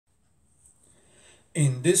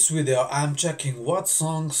In this video, I'm checking what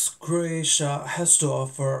songs Croatia has to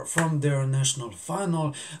offer from their national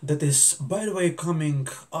final that is, by the way, coming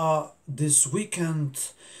this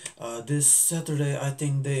weekend. This Saturday, I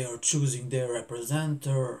think they are choosing their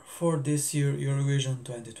representative for this year Eurovision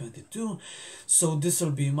 2022. So this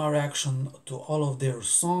will be my reaction to all of their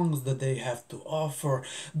songs that they have to offer.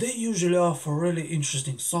 They usually offer really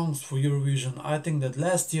interesting songs for Eurovision. I think that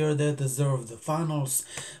last year they deserved the finals,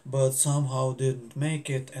 but somehow didn't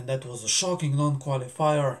make it, and that was a shocking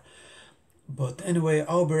non-qualifier. But anyway,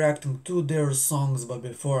 I'll be reacting to their songs, but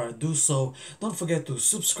before I do so, don't forget to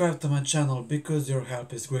subscribe to my channel because your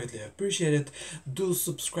help is greatly appreciated. Do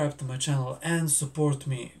subscribe to my channel and support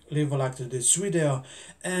me. Leave a like to this video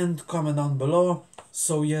and comment down below.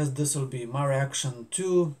 So yes, this will be my reaction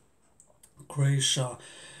to Croatia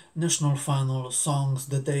national final songs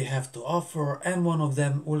that they have to offer, and one of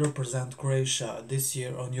them will represent Croatia this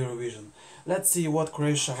year on Eurovision. Let's see what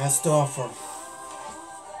Croatia has to offer.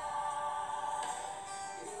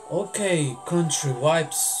 Okay, country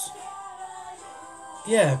vibes.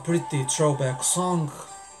 Yeah, pretty throwback song.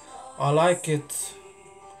 I like it.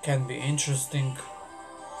 Can be interesting.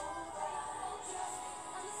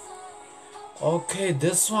 Okay,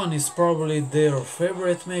 this one is probably their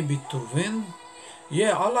favorite maybe to win.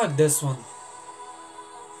 Yeah, I like this one.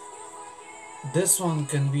 This one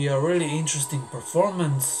can be a really interesting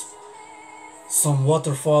performance. Some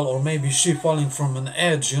waterfall or maybe she falling from an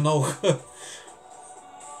edge, you know.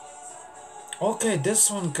 Okay,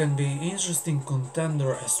 this one can be interesting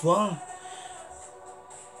contender as well.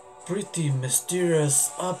 Pretty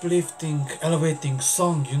mysterious, uplifting, elevating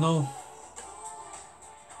song, you know.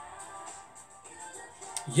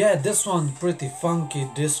 Yeah, this one pretty funky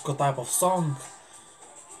disco type of song.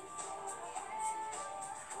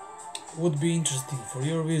 Would be interesting for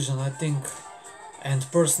Eurovision, I think. And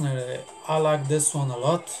personally, I like this one a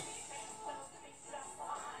lot.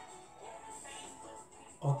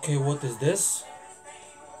 Okay, what is this?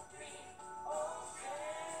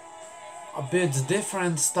 A bit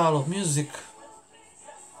different style of music.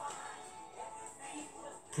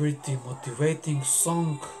 Pretty motivating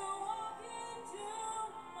song.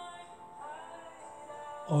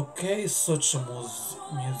 Okay, such a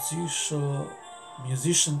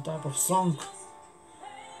musician type of song.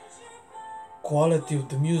 Quality of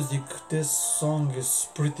the music, this song is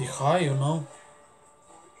pretty high, you know.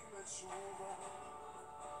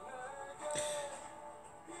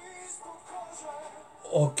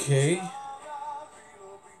 Okay.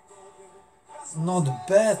 Not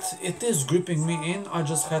bad. It is gripping me in. I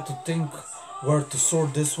just had to think where to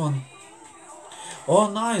sort this one. Oh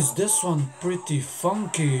nice, this one pretty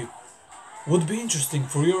funky. Would be interesting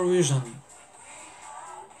for Eurovision.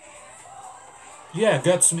 Yeah,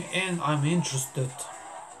 gets me in. I'm interested.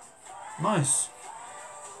 Nice.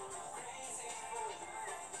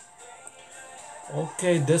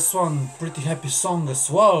 Okay, this one pretty happy song as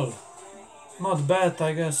well. Not bad,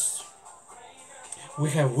 I guess.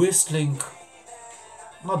 We have whistling.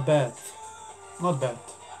 Not bad. Not bad.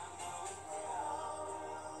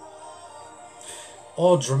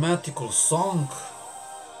 Oh, dramatical song.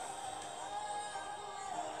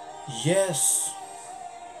 Yes.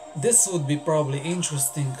 This would be probably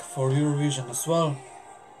interesting for Eurovision as well.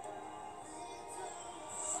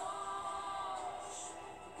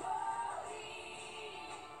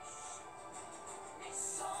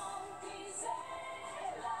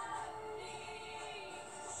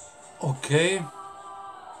 Okay.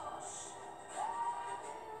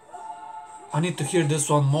 I need to hear this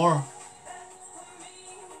one more.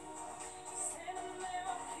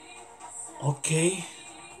 Okay.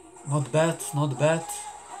 Not bad, not bad.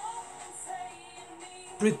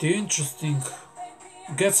 Pretty interesting.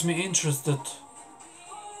 Gets me interested.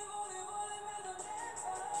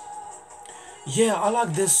 Yeah, I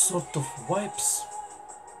like this sort of vibes.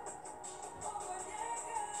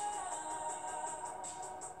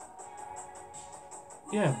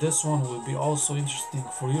 Yeah, this one will be also interesting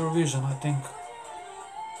for Eurovision, I think.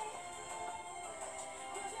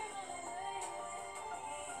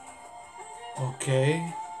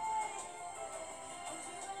 Okay.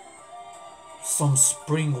 Some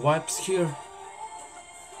spring vibes here.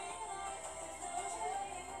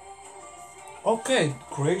 Okay,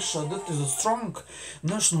 Croatia, that is a strong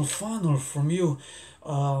national final from you.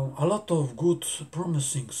 A lot of good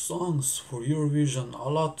promising songs for Eurovision. A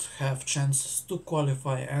lot have chances to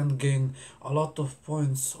qualify and gain a lot of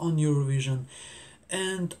points on Eurovision.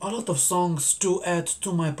 And a lot of songs to add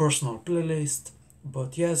to my personal playlist.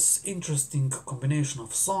 But yes, interesting combination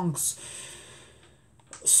of songs.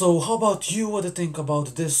 So how about you? What do you think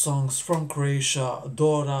about these songs from Croatia,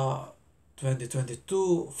 Dora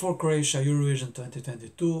 2022 for Croatia Eurovision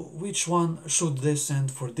 2022. Which one should they send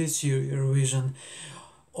for this year Eurovision,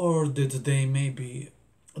 or did they maybe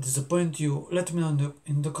disappoint you? Let me know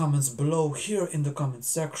in the comments below, here in the comments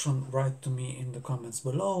section. Write to me in the comments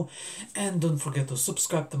below, and don't forget to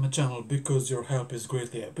subscribe to my channel because your help is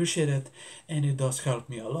greatly appreciated and it does help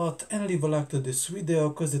me a lot, and leave a like to this video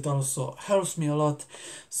because it also helps me a lot.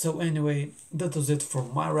 So anyway, that was it for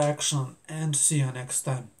my reaction, and see you next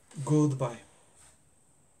time. Goodbye.